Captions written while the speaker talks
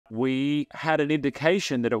we had an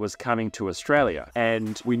indication that it was coming to Australia,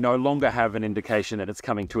 and we no longer have an indication that it's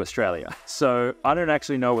coming to Australia. So I don't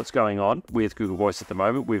actually know what's going on with Google Voice at the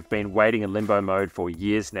moment. We've been waiting in limbo mode for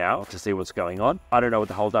years now to see what's going on. I don't know what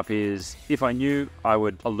the holdup is. If I knew, I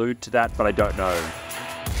would allude to that, but I don't know.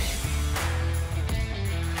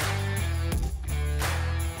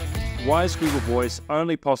 Why is Google Voice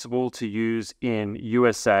only possible to use in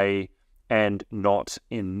USA and not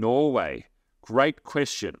in Norway? Great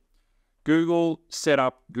question. Google set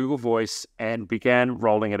up Google Voice and began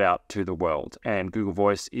rolling it out to the world. And Google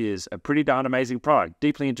Voice is a pretty darn amazing product,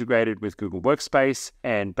 deeply integrated with Google Workspace,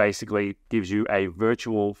 and basically gives you a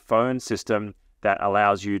virtual phone system that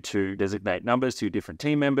allows you to designate numbers to different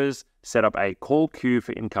team members, set up a call queue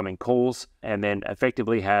for incoming calls, and then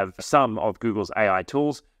effectively have some of Google's AI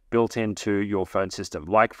tools built into your phone system.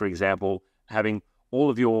 Like, for example, having all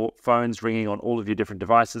of your phones ringing on all of your different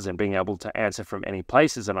devices and being able to answer from any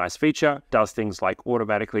place is a nice feature. Does things like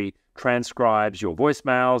automatically transcribes your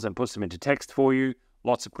voicemails and puts them into text for you.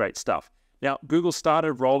 Lots of great stuff. Now, Google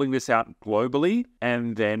started rolling this out globally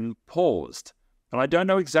and then paused. And I don't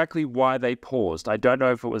know exactly why they paused. I don't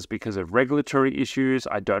know if it was because of regulatory issues.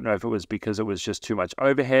 I don't know if it was because it was just too much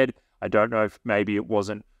overhead. I don't know if maybe it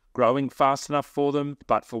wasn't growing fast enough for them,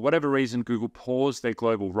 but for whatever reason, Google paused their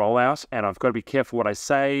global rollout, and I've got to be careful what I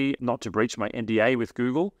say, not to breach my NDA with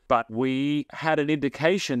Google, but we had an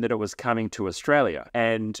indication that it was coming to Australia,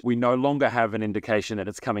 and we no longer have an indication that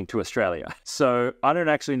it's coming to Australia. So I don't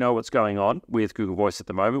actually know what's going on with Google Voice at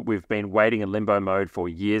the moment. We've been waiting in limbo mode for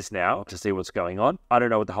years now to see what's going on. I don't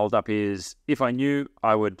know what the holdup is. If I knew,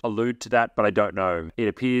 I would allude to that, but I don't know. It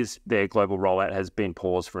appears their global rollout has been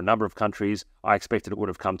paused for a number of countries. I expected it would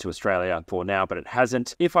have come to Australia for now, but it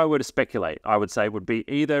hasn't. If I were to speculate, I would say it would be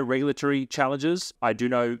either regulatory challenges. I do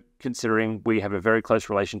know, considering we have a very close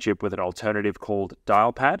relationship with an alternative called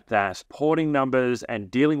Dialpad, that porting numbers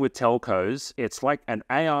and dealing with telcos, it's like an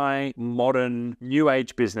AI, modern, new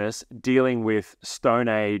age business dealing with Stone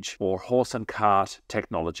Age or horse and cart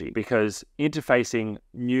technology, because interfacing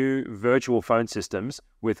new virtual phone systems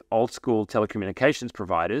with old school telecommunications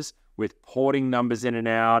providers with porting numbers in and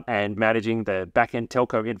out and managing the back-end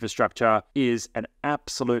telco infrastructure is an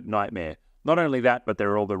absolute nightmare. Not only that, but there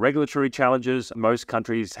are all the regulatory challenges. Most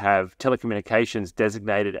countries have telecommunications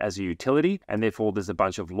designated as a utility, and therefore there's a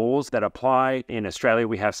bunch of laws that apply. In Australia,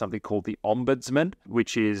 we have something called the Ombudsman,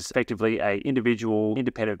 which is effectively an individual,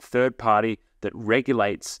 independent third party that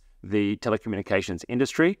regulates the telecommunications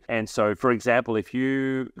industry. And so, for example, if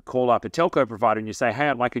you call up a telco provider and you say, hey,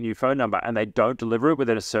 I'd like a new phone number, and they don't deliver it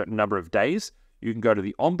within a certain number of days, you can go to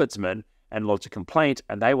the Ombudsman and lodge a complaint,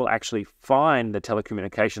 and they will actually fine the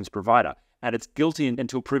telecommunications provider. And it's guilty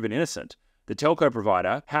until proven innocent. The telco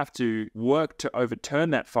provider have to work to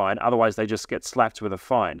overturn that fine, otherwise they just get slapped with a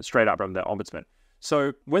fine straight up from the Ombudsman.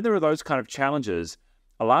 So when there are those kind of challenges,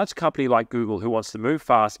 a large company like Google who wants to move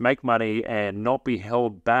fast, make money, and not be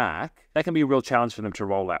held back, that can be a real challenge for them to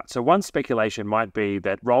roll out. So one speculation might be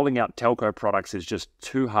that rolling out telco products is just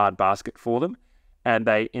too hard basket for them, and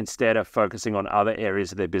they instead are focusing on other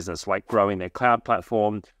areas of their business, like growing their cloud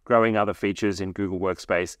platform, growing other features in Google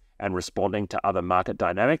Workspace, and responding to other market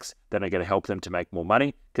dynamics that are going to help them to make more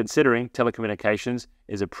money, considering telecommunications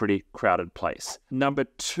is a pretty crowded place. Number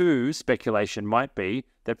two speculation might be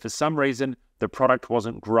that for some reason, the product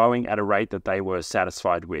wasn't growing at a rate that they were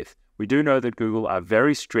satisfied with. We do know that Google are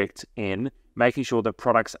very strict in making sure that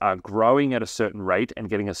products are growing at a certain rate and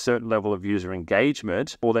getting a certain level of user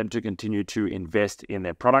engagement for them to continue to invest in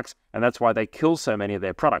their products. And that's why they kill so many of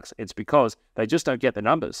their products. It's because they just don't get the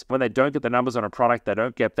numbers. When they don't get the numbers on a product, they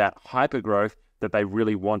don't get that hyper growth that they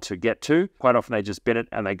really want to get to. Quite often they just bin it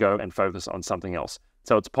and they go and focus on something else.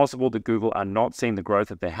 So it's possible that Google are not seeing the growth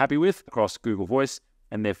that they're happy with across Google Voice,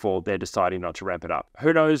 and therefore they're deciding not to ramp it up.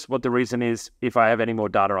 Who knows what the reason is? If I have any more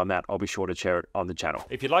data on that, I'll be sure to share it on the channel.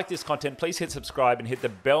 If you like this content, please hit subscribe and hit the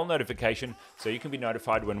bell notification so you can be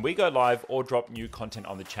notified when we go live or drop new content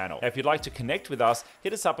on the channel. Now, if you'd like to connect with us,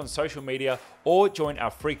 hit us up on social media or join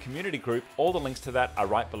our free community group. All the links to that are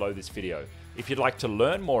right below this video. If you'd like to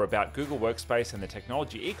learn more about Google Workspace and the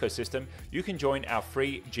technology ecosystem, you can join our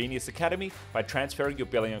free Genius Academy by transferring your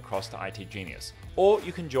billing across to itGenius. Or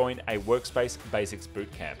you can join a Workspace Basics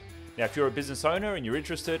Bootcamp. Now, if you're a business owner and you're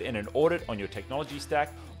interested in an audit on your technology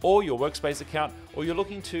stack or your Workspace account, or you're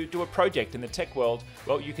looking to do a project in the tech world,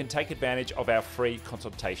 well, you can take advantage of our free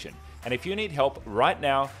consultation. And if you need help right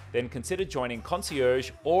now, then consider joining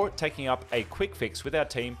Concierge or taking up a quick fix with our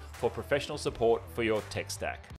team for professional support for your tech stack.